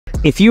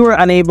If you were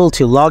unable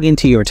to log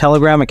into your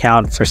Telegram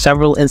account for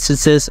several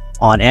instances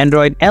on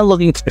Android and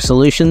looking for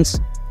solutions,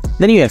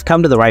 then you have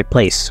come to the right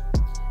place.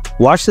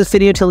 Watch this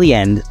video till the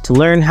end to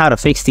learn how to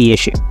fix the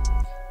issue.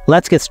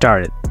 Let's get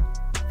started.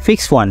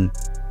 Fix 1.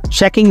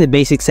 Checking the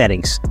basic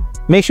settings.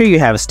 Make sure you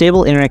have a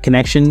stable internet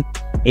connection.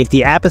 If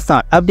the app is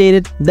not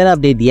updated, then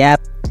update the app.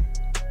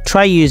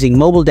 Try using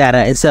mobile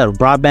data instead of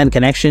broadband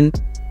connection.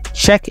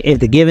 Check if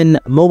the given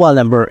mobile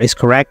number is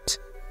correct.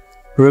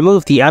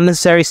 Remove the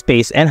unnecessary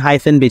space and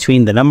hyphen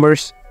between the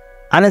numbers.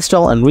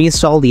 Uninstall and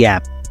reinstall the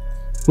app.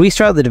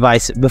 Restart the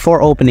device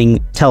before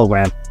opening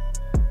Telegram.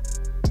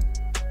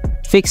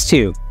 Fix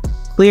 2.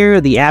 Clear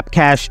the app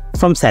cache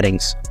from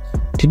settings.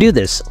 To do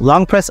this,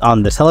 long press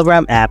on the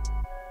Telegram app,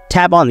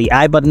 tap on the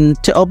I button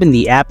to open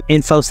the app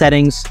info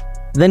settings,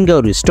 then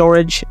go to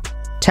Storage,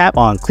 tap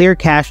on Clear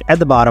Cache at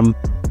the bottom,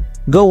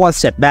 go one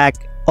step back,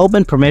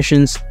 open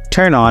Permissions,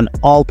 turn on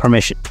All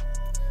Permission.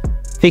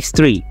 Fix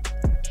 3.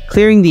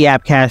 Clearing the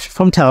app cache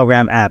from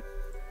Telegram app.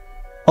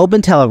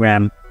 Open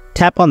Telegram,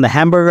 tap on the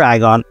hamburger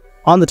icon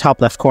on the top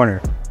left corner.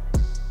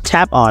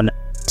 Tap on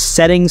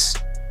Settings,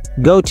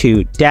 go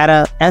to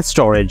Data and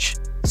Storage,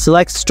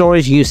 select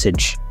Storage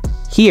Usage.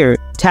 Here,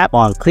 tap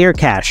on Clear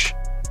Cache.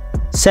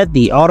 Set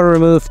the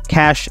auto-remove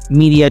cache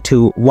media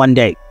to 1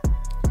 day.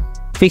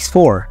 Fix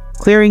 4.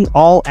 Clearing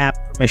all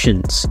app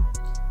permissions.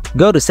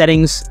 Go to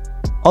Settings,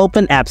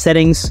 open App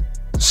Settings,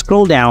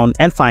 scroll down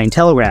and find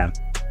Telegram.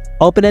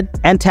 Open it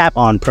and tap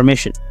on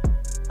Permission.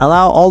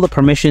 Allow all the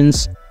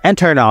permissions and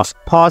turn off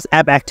Pause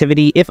App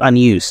Activity if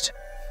unused.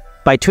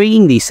 By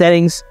tweaking these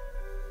settings,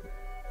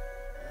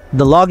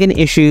 the login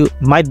issue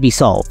might be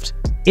solved.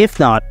 If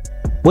not,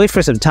 wait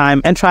for some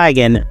time and try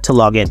again to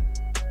log in.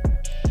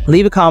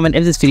 Leave a comment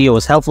if this video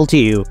was helpful to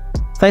you.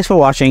 Thanks for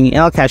watching, and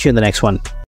I'll catch you in the next one.